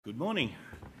Good morning.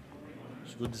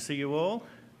 It's good to see you all.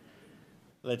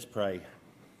 Let's pray.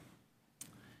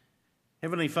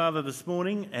 Heavenly Father, this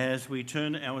morning, as we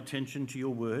turn our attention to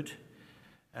your word,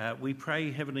 we pray,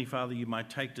 Heavenly Father, you might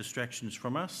take distractions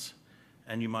from us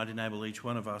and you might enable each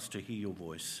one of us to hear your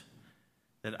voice,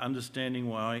 that understanding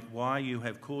why you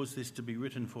have caused this to be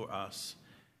written for us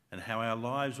and how our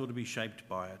lives ought to be shaped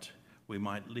by it, we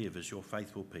might live as your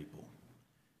faithful people.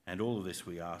 And all of this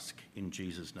we ask in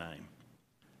Jesus' name.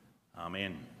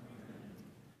 Amen.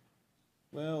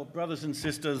 Well, brothers and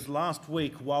sisters, last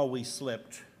week while we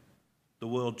slept, the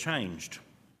world changed.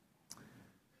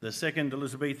 The second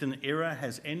Elizabethan era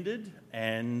has ended,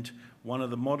 and one of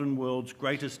the modern world's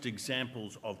greatest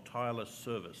examples of tireless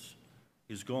service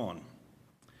is gone.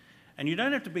 And you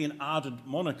don't have to be an ardent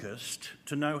monarchist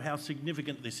to know how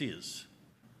significant this is.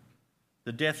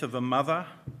 The death of a mother,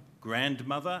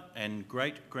 grandmother, and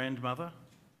great-grandmother,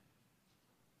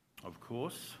 of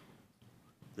course.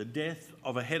 The death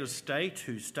of a head of state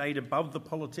who stayed above the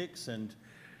politics and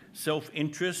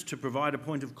self-interest to provide a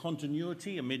point of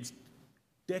continuity amidst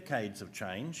decades of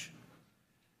change.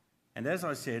 And as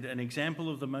I said, an example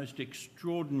of the most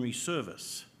extraordinary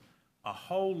service, a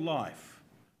whole life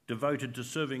devoted to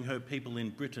serving her people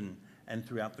in Britain and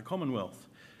throughout the Commonwealth.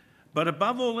 But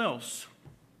above all else,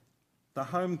 the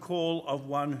home call of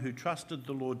one who trusted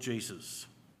the Lord Jesus,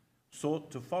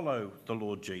 sought to follow the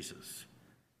Lord Jesus,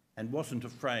 and wasn't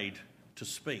afraid to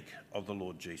speak of the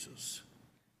Lord Jesus.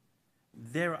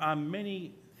 There are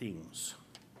many things,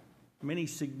 many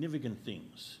significant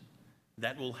things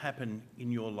that will happen in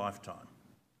your lifetime.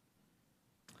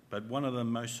 But one of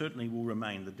them most certainly will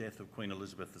remain the death of Queen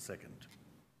Elizabeth II.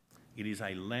 It is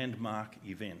a landmark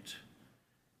event,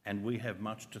 and we have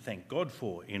much to thank God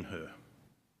for in her.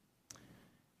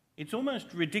 It's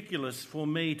almost ridiculous for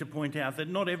me to point out that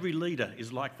not every leader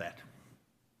is like that.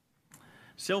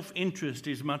 Self-interest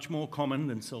is much more common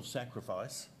than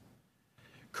self-sacrifice.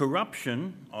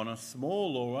 Corruption, on a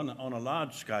small or on a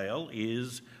large scale,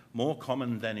 is more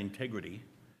common than integrity.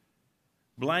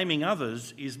 Blaming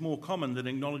others is more common than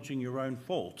acknowledging your own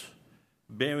fault,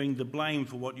 bearing the blame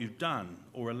for what you've done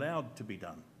or allowed to be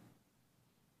done.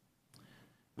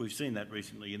 We've seen that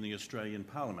recently in the Australian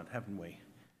Parliament, haven't we?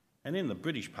 And in the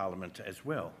British Parliament as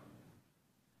well.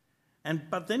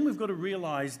 But then we've got to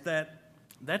realise that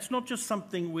that's not just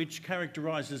something which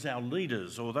characterises our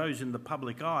leaders or those in the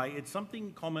public eye, it's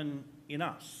something common in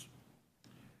us.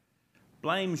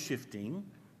 Blame shifting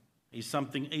is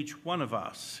something each one of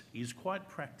us is quite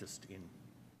practised in.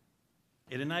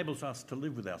 It enables us to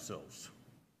live with ourselves.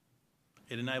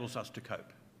 It enables us to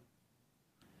cope.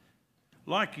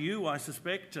 Like you, I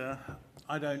suspect,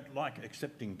 I don't like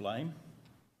accepting blame.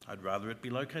 I'd rather it be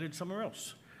located somewhere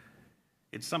else.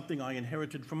 It's something I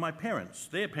inherited from my parents,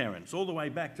 their parents, all the way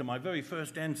back to my very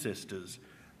first ancestors.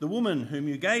 The woman whom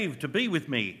you gave to be with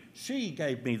me, she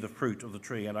gave me the fruit of the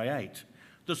tree and I ate.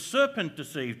 The serpent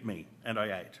deceived me and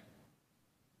I ate.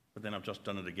 But then I've just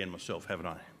done it again myself, haven't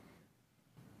I?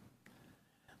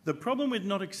 The problem with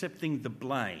not accepting the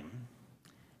blame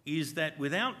is that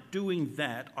without doing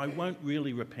that, I won't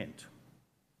really repent,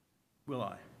 will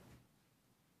I?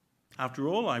 After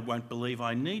all, I won't believe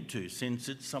I need to, since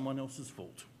it's someone else's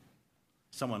fault.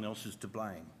 Someone else is to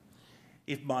blame.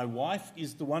 If my wife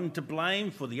is the one to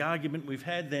blame for the argument we've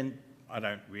had, then I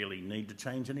don't really need to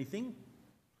change anything.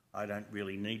 I don't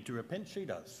really need to repent, she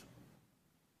does.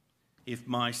 If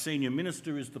my senior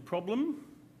minister is the problem,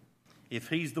 if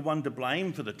he's the one to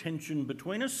blame for the tension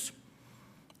between us,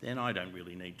 then I don't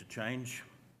really need to change.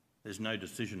 There's no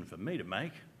decision for me to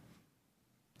make.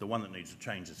 The one that needs to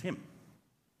change is him.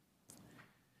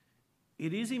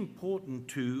 It is important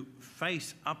to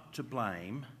face up to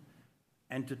blame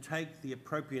and to take the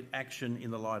appropriate action in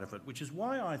the light of it, which is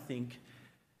why I think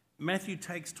Matthew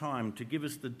takes time to give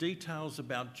us the details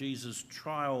about Jesus'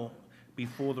 trial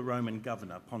before the Roman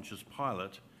governor, Pontius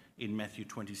Pilate, in Matthew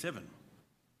 27.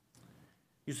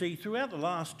 You see, throughout the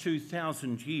last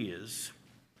 2,000 years,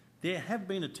 there have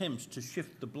been attempts to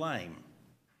shift the blame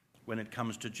when it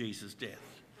comes to Jesus'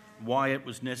 death, why it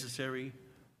was necessary,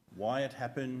 why it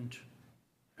happened,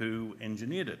 who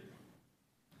engineered it.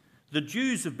 The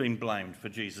Jews have been blamed for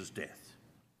Jesus' death,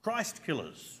 Christ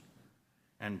killers,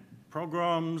 and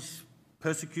pogroms,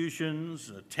 persecutions,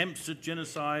 attempts at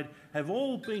genocide have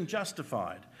all been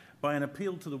justified by an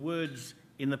appeal to the words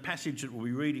in the passage that we'll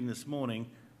be reading this morning,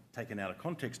 taken out of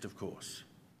context, of course.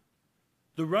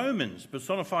 The Romans,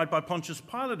 personified by Pontius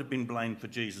Pilate, have been blamed for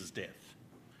Jesus' death.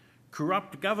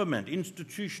 Corrupt government,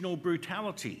 institutional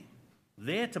brutality,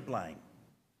 they're to blame.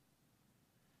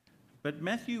 But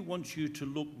Matthew wants you to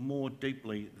look more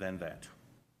deeply than that.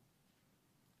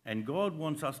 And God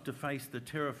wants us to face the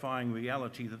terrifying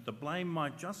reality that the blame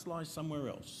might just lie somewhere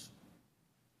else.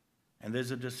 And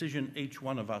there's a decision each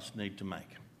one of us need to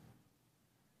make.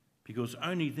 Because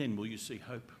only then will you see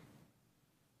hope.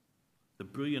 The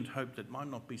brilliant hope that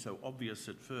might not be so obvious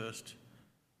at first,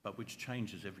 but which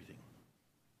changes everything.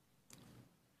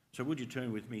 So would you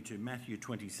turn with me to Matthew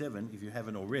 27, if you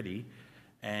haven't already,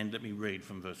 and let me read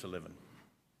from verse 11.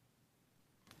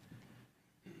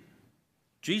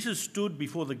 Jesus stood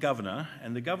before the governor,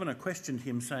 and the governor questioned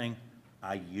him, saying,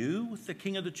 "Are you the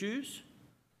king of the Jews?"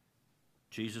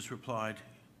 Jesus replied,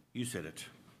 "You said it."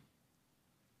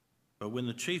 But when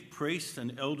the chief priests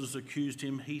and elders accused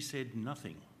him, he said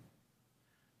nothing.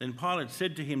 Then Pilate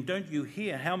said to him, "Don't you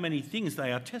hear how many things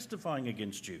they are testifying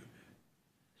against you?"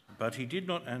 But he did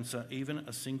not answer even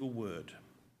a single word,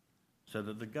 so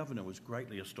that the governor was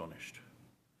greatly astonished.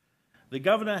 The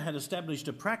governor had established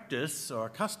a practice or a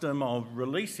custom of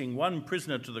releasing one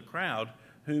prisoner to the crowd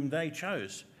whom they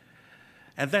chose.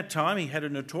 At that time, he had a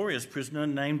notorious prisoner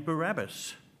named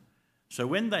Barabbas. So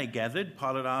when they gathered,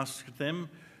 Pilate asked them,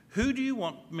 "Who do you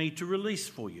want me to release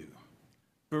for you,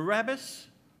 Barabbas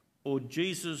or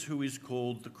Jesus, who is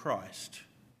called the Christ?"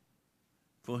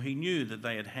 For he knew that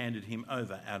they had handed him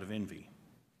over out of envy.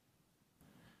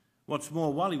 What's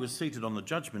more, while he was seated on the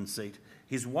judgment seat,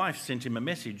 his wife sent him a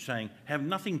message saying, "Have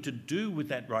nothing to do with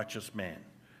that righteous man,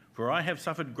 for I have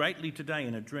suffered greatly today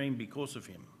in a dream because of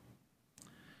him."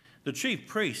 The chief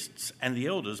priests and the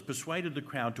elders persuaded the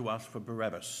crowd to ask for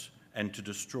Barabbas and to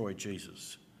destroy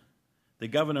Jesus. The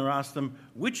governor asked them,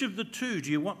 "Which of the two do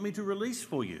you want me to release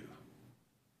for you?"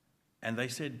 And they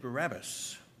said,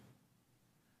 "Barabbas."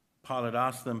 Pilate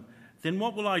asked them, "Then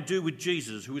what will I do with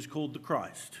Jesus, who is called the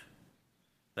Christ?"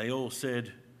 They all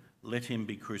said, "Let him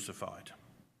be crucified."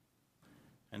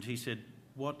 And he said,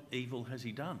 "What evil has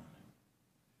he done?"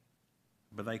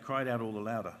 But they cried out all the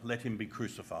louder, "Let him be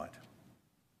crucified."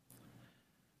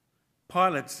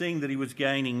 Pilate, seeing that he was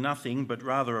gaining nothing, but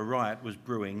rather a riot was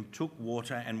brewing, took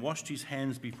water and washed his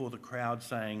hands before the crowd,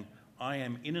 saying, "I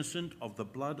am innocent of the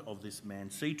blood of this man.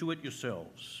 See to it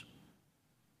yourselves."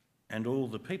 And all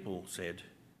the people said,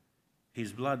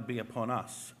 "His blood be upon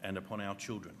us and upon our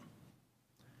children."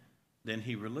 Then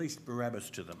he released Barabbas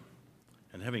to them,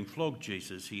 and having flogged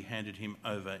Jesus, he handed him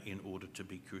over in order to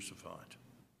be crucified.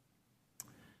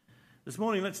 This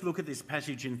morning, let's look at this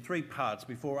passage in three parts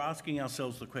before asking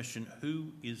ourselves the question,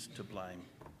 who is to blame?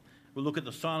 We'll look at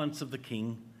the silence of the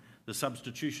king, the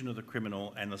substitution of the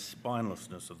criminal, and the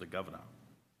spinelessness of the governor.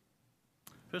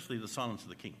 Firstly, the silence of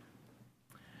the king.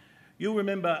 You'll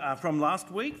remember from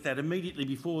last week that immediately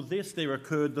before this, there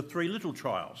occurred the three little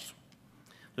trials.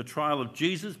 The trial of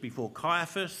Jesus before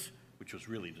Caiaphas, which was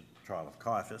really the trial of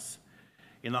Caiaphas,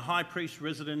 in the high priest's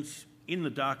residence in the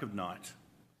dark of night.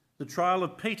 The trial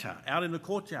of Peter out in the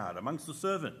courtyard amongst the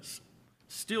servants,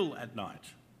 still at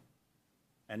night.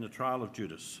 And the trial of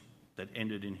Judas that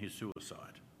ended in his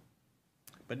suicide.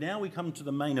 But now we come to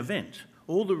the main event.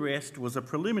 All the rest was a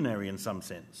preliminary in some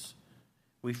sense.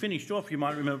 We finished off, you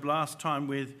might remember last time,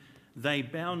 with they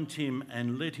bound him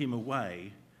and led him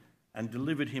away and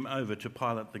delivered him over to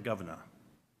Pilate the governor.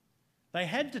 They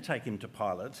had to take him to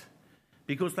Pilate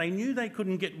because they knew they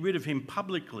couldn't get rid of him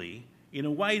publicly in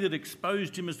a way that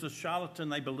exposed him as the charlatan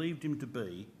they believed him to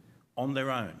be on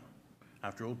their own.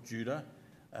 After all,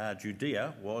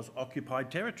 Judea was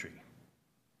occupied territory.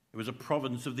 It was a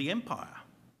province of the empire.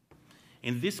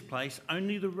 In this place,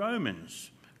 only the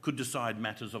Romans could decide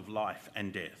matters of life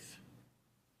and death.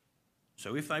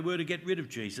 So if they were to get rid of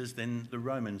Jesus, then the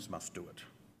Romans must do it.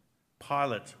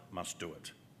 Pilate must do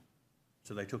it.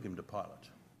 So they took him to Pilate.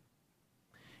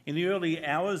 In the early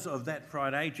hours of that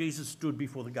Friday, Jesus stood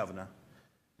before the governor.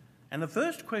 And the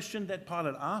first question that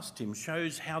Pilate asked him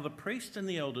shows how the priests and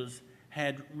the elders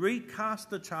had recast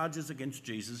the charges against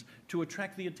Jesus to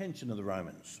attract the attention of the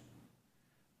Romans.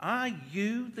 "Are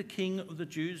you the king of the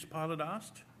Jews?" Pilate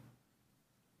asked.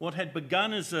 What had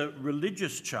begun as a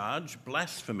religious charge,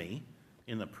 blasphemy,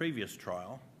 in the previous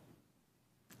trial,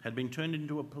 had been turned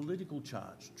into a political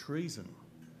charge, treason,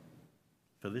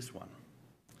 for this one.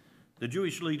 The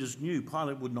Jewish leaders knew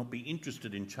Pilate would not be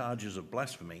interested in charges of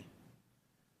blasphemy,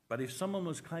 but if someone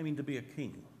was claiming to be a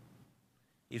king,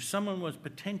 if someone was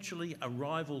potentially a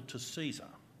rival to Caesar,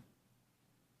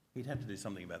 he'd have to do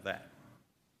something about that.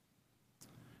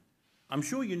 I'm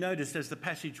sure you noticed as the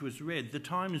passage was read, the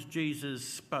times Jesus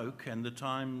spoke and the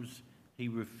times he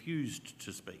refused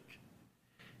to speak.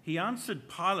 He answered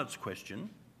Pilate's question,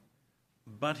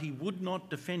 but he would not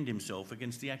defend himself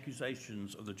against the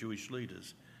accusations of the Jewish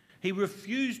leaders. He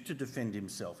refused to defend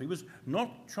himself. He was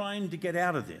not trying to get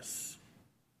out of this.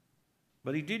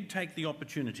 But he did take the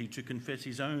opportunity to confess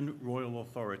his own royal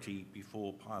authority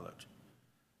before Pilate.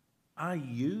 "Are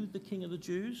you the king of the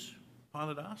Jews?"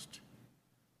 Pilate asked.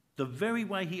 The very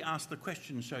way he asked the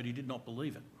question showed he did not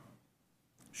believe it.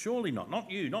 "Surely not. Not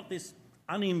you, not this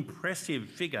unimpressive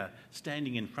figure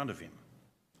standing in front of him.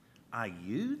 Are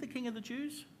you the king of the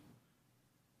Jews?"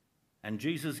 And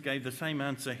Jesus gave the same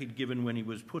answer he'd given when he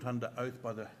was put under oath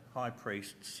by the high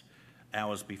priests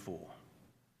hours before.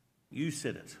 "You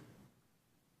said it."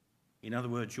 In other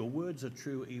words, your words are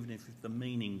true even if the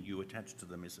meaning you attach to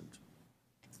them isn't.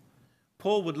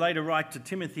 Paul would later write to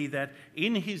Timothy that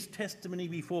in his testimony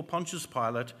before Pontius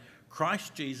Pilate,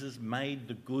 Christ Jesus made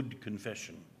the good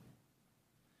confession.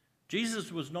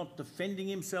 Jesus was not defending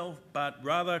himself, but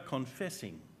rather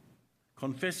confessing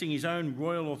his own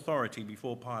royal authority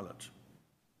before Pilate.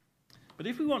 But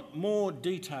if we want more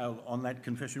detail on that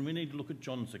confession, we need to look at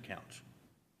John's account.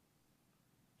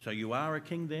 "So you are a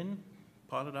king then?"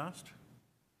 Pilate asked.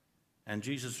 And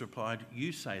Jesus replied,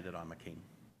 "You say that I'm a king.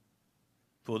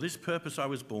 For this purpose I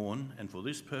was born, and for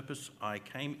this purpose I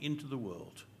came into the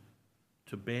world,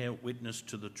 to bear witness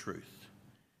to the truth.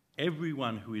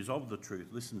 Everyone who is of the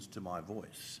truth listens to my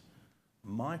voice.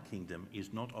 My kingdom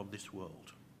is not of this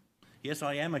world." Yes,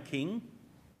 I am a king.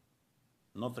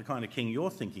 Not the kind of king you're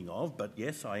thinking of, but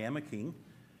yes, I am a king.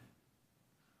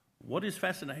 What is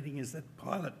fascinating is that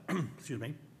Pilate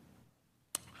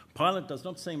does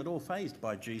not seem at all fazed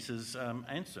by Jesus'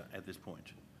 answer at this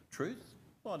point. "Truth?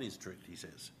 What is truth?" he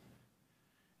says.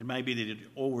 It may be that he'd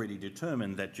already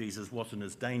determined that Jesus wasn't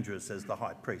as dangerous as the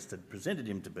high priest had presented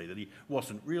him to be, that he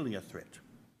wasn't really a threat.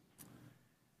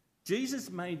 Jesus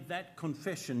made that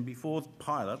confession before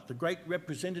Pilate, the great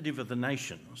representative of the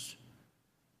nations.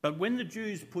 But when the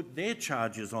Jews put their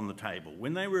charges on the table,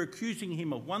 when they were accusing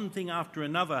him of one thing after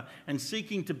another and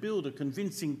seeking to build a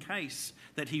convincing case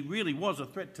that he really was a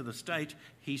threat to the state,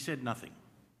 he said nothing,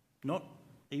 not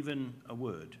even a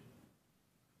word.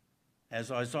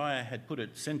 As Isaiah had put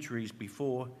it centuries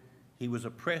before, he was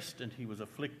oppressed and he was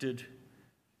afflicted,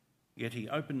 yet he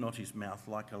opened not his mouth,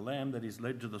 like a lamb that is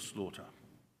led to the slaughter,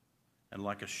 and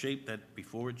like a sheep that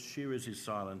before its shearers is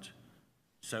silent,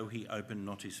 so he opened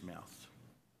not his mouth.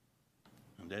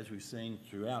 And as we've seen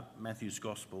throughout Matthew's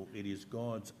Gospel, it is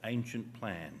God's ancient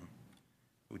plan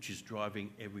which is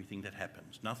driving everything that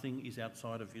happens. Nothing is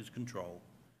outside of his control,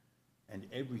 and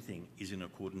everything is in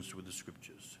accordance with the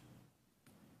Scriptures.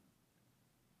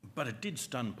 But it did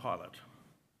stun Pilate.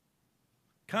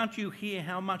 "Can't you hear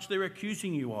how much they're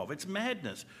accusing you of? It's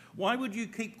madness. Why would you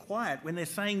keep quiet when they're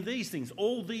saying these things,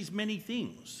 all these many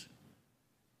things?"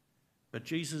 But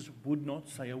Jesus would not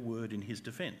say a word in his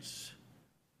defence.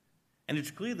 And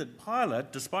it's clear that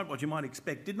Pilate, despite what you might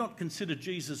expect, did not consider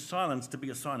Jesus' silence to be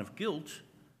a sign of guilt,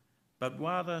 but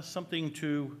rather something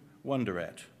to wonder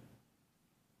at.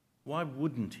 Why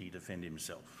wouldn't he defend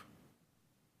himself?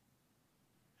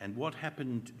 And what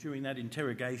happened during that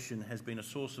interrogation has been a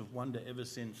source of wonder ever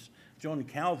since. John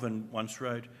Calvin once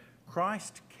wrote,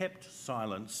 "Christ kept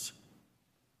silence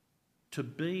to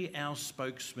be our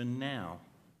spokesman now,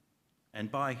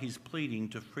 and by his pleading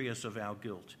to free us of our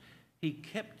guilt. He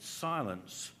kept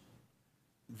silence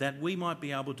that we might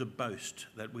be able to boast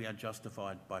that we are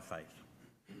justified by faith."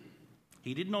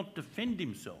 He did not defend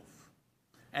himself,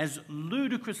 as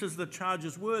ludicrous as the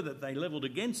charges were that they levelled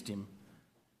against him,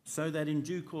 so that in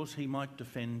due course he might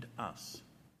defend us,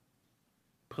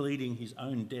 pleading his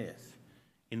own death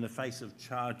in the face of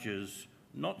charges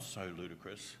not so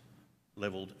ludicrous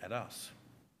levelled at us.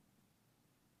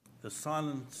 The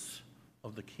silence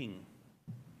of the king.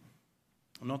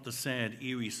 Not the sad,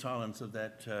 eerie silence of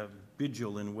that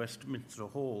vigil in Westminster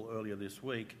Hall earlier this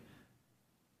week,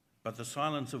 but the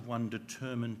silence of one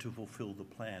determined to fulfil the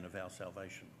plan of our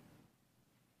salvation.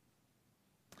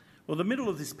 Well, the middle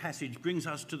of this passage brings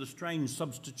us to the strange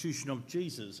substitution of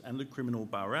Jesus and the criminal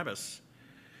Barabbas.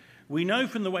 We know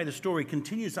from the way the story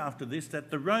continues after this that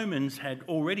the Romans had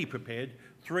already prepared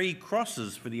 3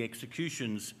 crosses for the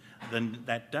executions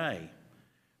that day.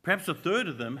 Perhaps a third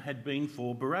of them had been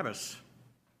for Barabbas.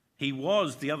 He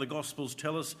was, the other Gospels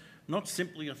tell us, not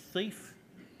simply a thief,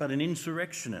 but an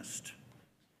insurrectionist.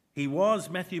 He was,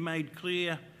 Matthew made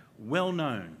clear,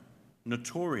 well-known,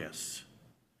 notorious.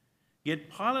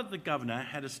 Yet Pilate the governor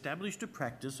had established a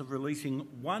practice of releasing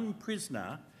one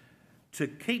prisoner to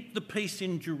keep the peace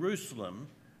in Jerusalem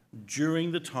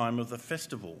during the time of the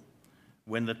festival,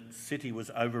 when the city was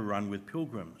overrun with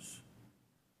pilgrims.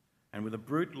 And with a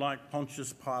brute like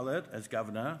Pontius Pilate as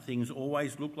governor, things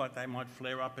always looked like they might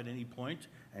flare up at any point,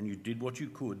 and you did what you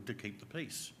could to keep the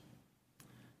peace.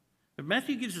 But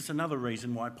Matthew gives us another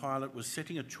reason why Pilate was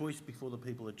setting a choice before the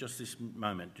people at just this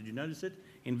moment. Did you notice it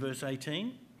in verse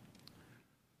 18?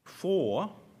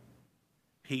 For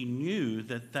he knew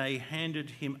that they handed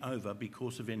him over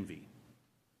because of envy.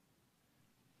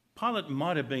 Pilate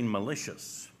might have been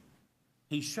malicious.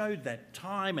 He showed that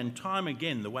time and time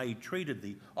again, the way he treated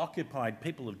the occupied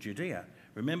people of Judea.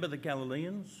 Remember the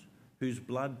Galileans whose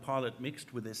blood Pilate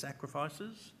mixed with their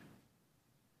sacrifices?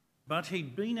 But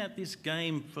he'd been at this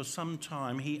game for some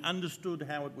time. He understood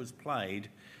how it was played.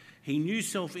 He knew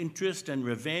self-interest and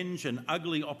revenge and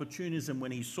ugly opportunism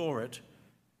when he saw it.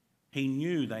 He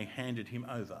knew they handed him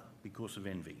over because of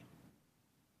envy.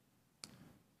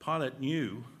 Pilate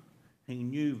knew, he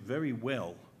knew very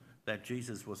well that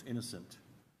Jesus was innocent.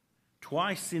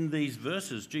 Twice in these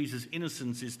verses, Jesus'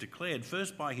 innocence is declared,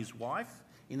 first by his wife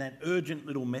in that urgent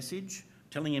little message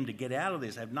telling him to get out of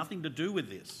this, have nothing to do with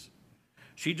this.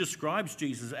 She describes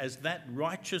Jesus as that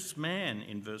righteous man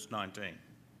in verse 19.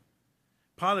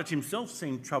 Pilate himself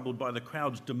seemed troubled by the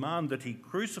crowd's demand that he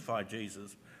crucify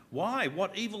Jesus. Why?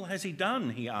 What evil has he done?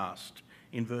 He asked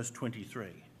in verse 23.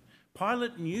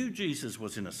 Pilate knew Jesus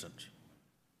was innocent,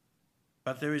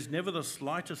 but there is never the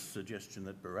slightest suggestion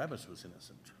that Barabbas was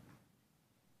innocent.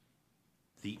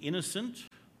 The innocent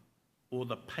or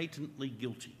the patently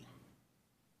guilty.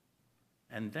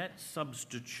 And that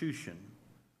substitution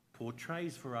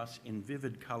portrays for us in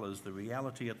vivid colours the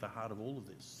reality at the heart of all of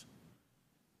this.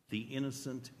 The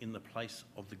innocent in the place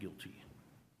of the guilty.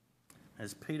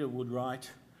 As Peter would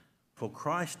write, for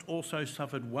Christ also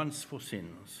suffered once for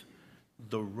sins,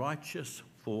 the righteous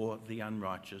for the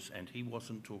unrighteous, and he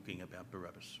wasn't talking about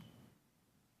Barabbas.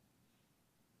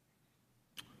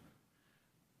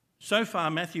 So far,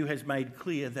 Matthew has made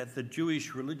clear that the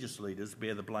Jewish religious leaders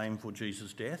bear the blame for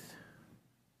Jesus' death,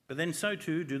 but then so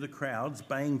too do the crowds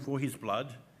baying for his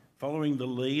blood, following the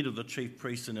lead of the chief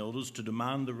priests and elders to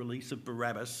demand the release of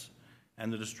Barabbas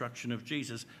and the destruction of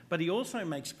Jesus. But he also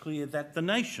makes clear that the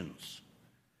nations,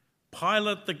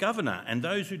 Pilate the governor and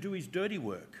those who do his dirty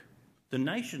work, the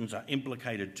nations are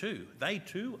implicated too. They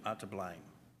too are to blame.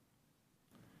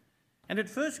 And at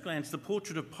first glance, the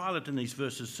portrait of Pilate in these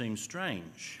verses seems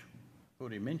strange. I've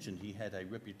already mentioned he had a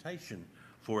reputation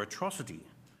for atrocity.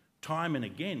 Time and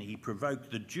again, he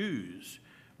provoked the Jews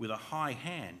with a high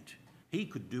hand. He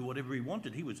could do whatever he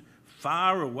wanted. He was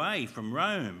far away from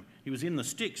Rome. He was in the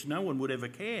sticks. No one would ever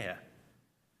care.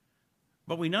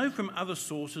 But we know from other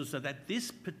sources that at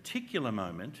this particular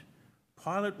moment,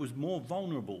 Pilate was more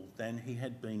vulnerable than he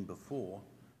had been before.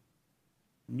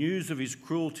 News of his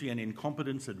cruelty and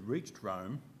incompetence had reached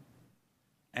Rome,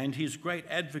 and his great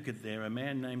advocate there, a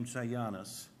man named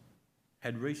Sejanus,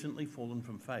 had recently fallen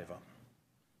from favour.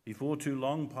 Before too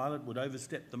long, Pilate would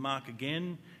overstep the mark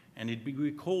again and he'd be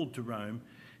recalled to Rome.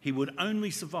 He would only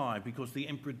survive because the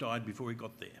emperor died before he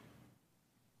got there.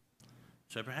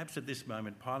 So perhaps at this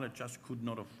moment, Pilate just could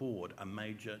not afford a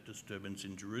major disturbance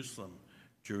in Jerusalem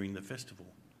during the festival.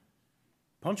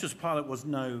 Pontius Pilate was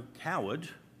no coward,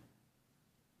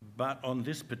 but on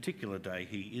this particular day,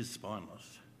 he is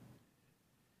spineless.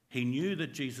 He knew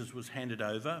that Jesus was handed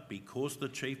over because the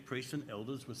chief priests and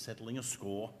elders were settling a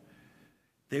score.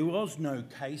 There was no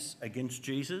case against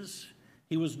Jesus.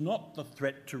 He was not the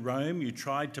threat to Rome you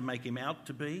tried to make him out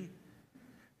to be.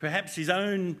 Perhaps his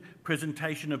own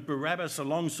presentation of Barabbas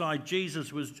alongside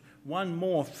Jesus was one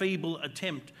more feeble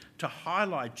attempt to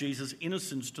highlight Jesus'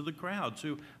 innocence to the crowds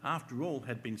who, after all,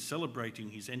 had been celebrating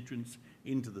his entrance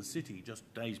into the city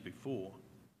just days before.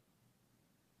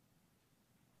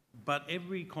 But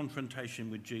every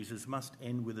confrontation with Jesus must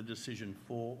end with a decision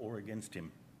for or against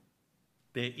him.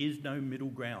 There is no middle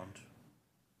ground.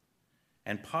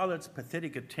 And Pilate's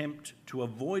pathetic attempt to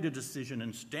avoid a decision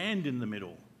and stand in the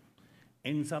middle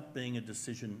ends up being a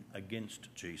decision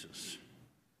against Jesus.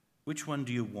 Which one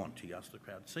do you want? He asked the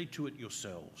crowd. See to it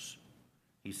yourselves,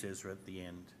 he says at the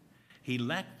end. He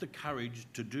lacked the courage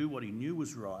to do what he knew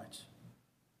was right.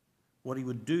 What he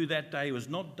would do that day was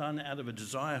not done out of a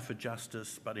desire for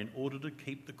justice, but in order to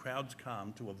keep the crowds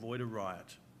calm, to avoid a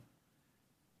riot.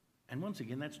 And once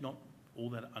again, that's not all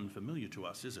that unfamiliar to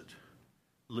us, is it?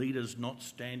 Leaders not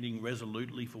standing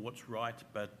resolutely for what's right,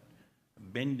 but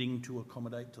bending to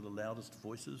accommodate to the loudest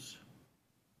voices.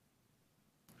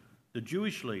 The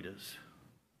Jewish leaders,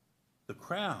 the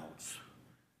crowds,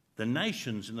 the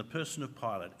nations in the person of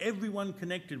Pilate, everyone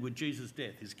connected with Jesus'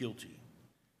 death is guilty.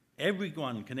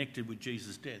 Everyone connected with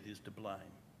Jesus' death is to blame.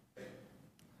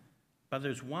 But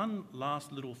there's one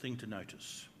last little thing to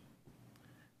notice.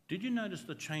 Did you notice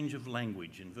the change of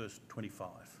language in verse 25?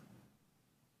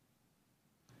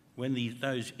 When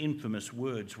those infamous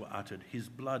words were uttered, his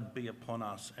blood be upon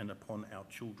us and upon our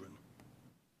children.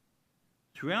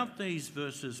 Throughout these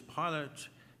verses, Pilate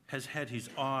has had his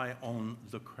eye on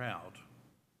the crowd.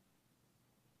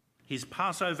 His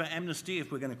Passover amnesty,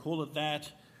 if we're going to call it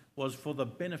that, was for the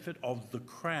benefit of the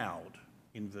crowd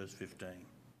in verse 15.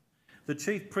 The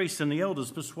chief priests and the elders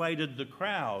persuaded the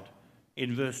crowd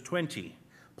in verse 20.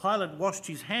 Pilate washed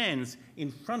his hands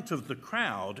in front of the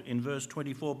crowd in verse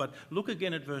 24, but look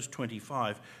again at verse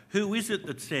 25. Who is it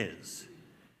that says,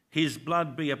 "His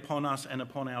blood be upon us and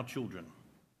upon our children"?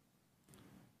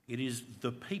 It is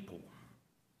the people.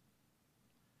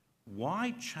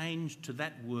 Why change to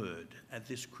that word at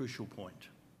this crucial point?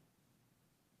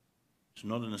 It's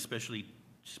not an especially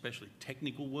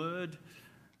technical word.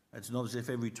 It's not as if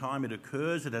every time it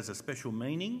occurs it has a special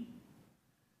meaning.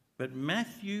 But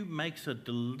Matthew makes a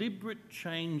deliberate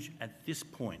change at this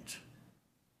point,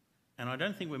 and I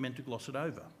don't think we're meant to gloss it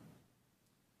over.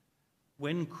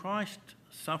 When Christ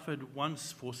suffered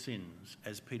once for sins,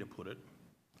 as Peter put it,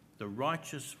 the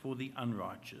righteous for the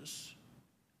unrighteous,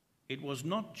 it was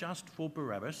not just for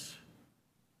Barabbas.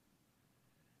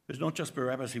 It was not just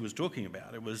Barabbas he was talking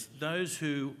about. It was those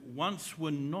who once were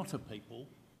not a people,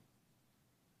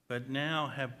 but now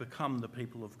have become the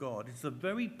people of God. It's the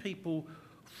very people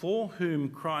for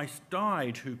whom Christ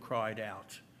died who cried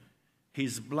out,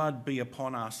 "His blood be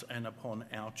upon us and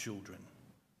upon our children."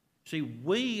 See,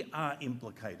 we are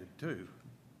implicated too.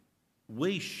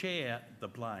 We share the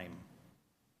blame.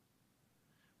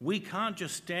 We can't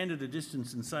just stand at a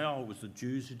distance and say, "Oh, it was the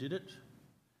Jews who did it,"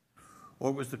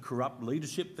 or "it was the corrupt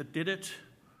leadership that did it,"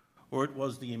 or "it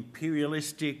was the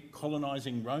imperialistic,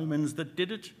 colonising Romans that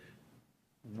did it."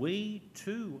 We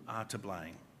too are to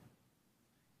blame.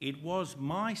 It was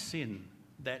my sin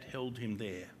that held him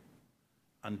there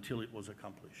until it was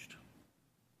accomplished.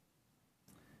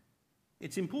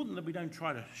 It's important that we don't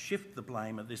try to shift the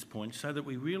blame at this point so that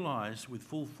we realise with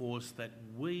full force that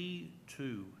we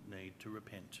too need to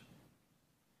repent.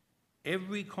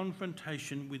 Every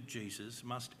confrontation with Jesus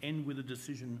must end with a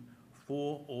decision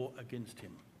for or against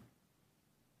him.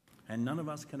 And none of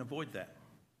us can avoid that,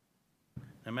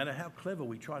 no matter how clever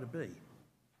we try to be.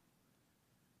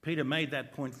 Peter made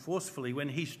that point forcefully when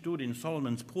he stood in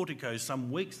Solomon's portico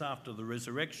some weeks after the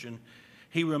resurrection.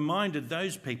 He reminded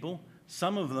those people,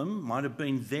 some of them might have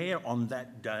been there on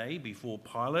that day before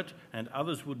Pilate and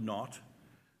others would not,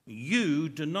 "You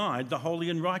denied the holy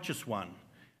and righteous one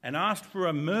and asked for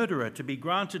a murderer to be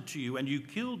granted to you, and you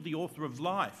killed the author of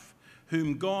life,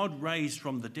 whom God raised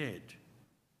from the dead."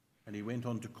 And he went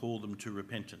on to call them to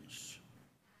repentance.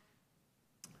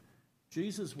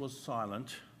 Jesus was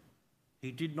silent.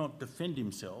 He did not defend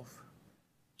himself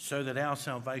so that our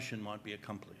salvation might be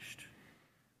accomplished.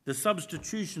 The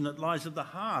substitution that lies at the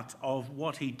heart of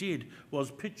what he did was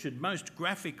pictured most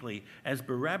graphically as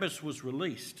Barabbas was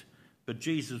released, but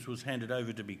Jesus was handed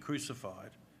over to be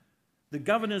crucified. The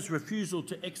governor's refusal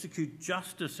to execute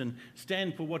justice and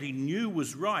stand for what he knew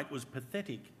was right was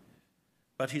pathetic,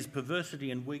 but his perversity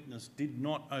and weakness did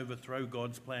not overthrow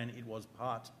God's plan. It was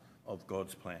part of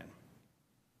God's plan.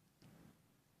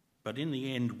 But in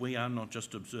the end, we are not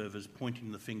just observers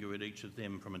pointing the finger at each of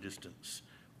them from a distance.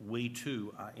 We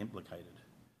too are implicated.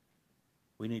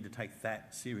 We need to take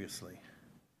that seriously.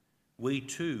 We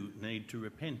too need to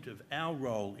repent of our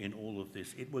role in all of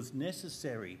this. It was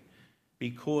necessary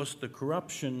because the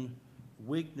corruption,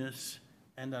 weakness,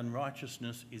 and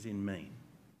unrighteousness is in me.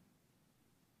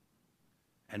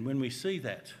 And when we see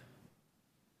that,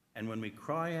 and when we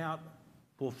cry out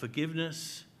for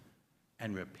forgiveness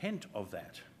and repent of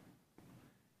that,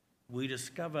 we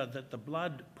discover that the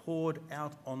blood poured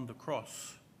out on the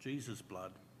cross, Jesus'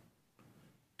 blood,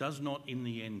 does not in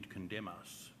the end condemn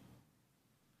us.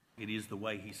 It is the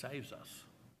way he saves us.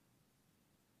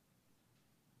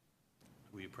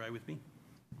 Will you pray with me?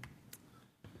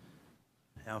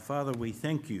 Our Father, we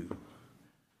thank you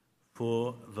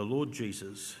for the Lord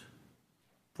Jesus,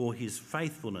 for his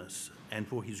faithfulness and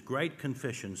for his great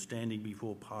confession standing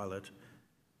before Pilate.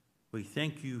 We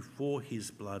thank you for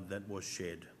his blood that was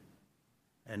shed.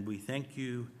 And we thank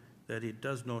you that it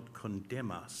does not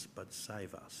condemn us, but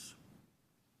save us.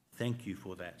 Thank you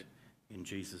for that, in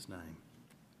Jesus' name.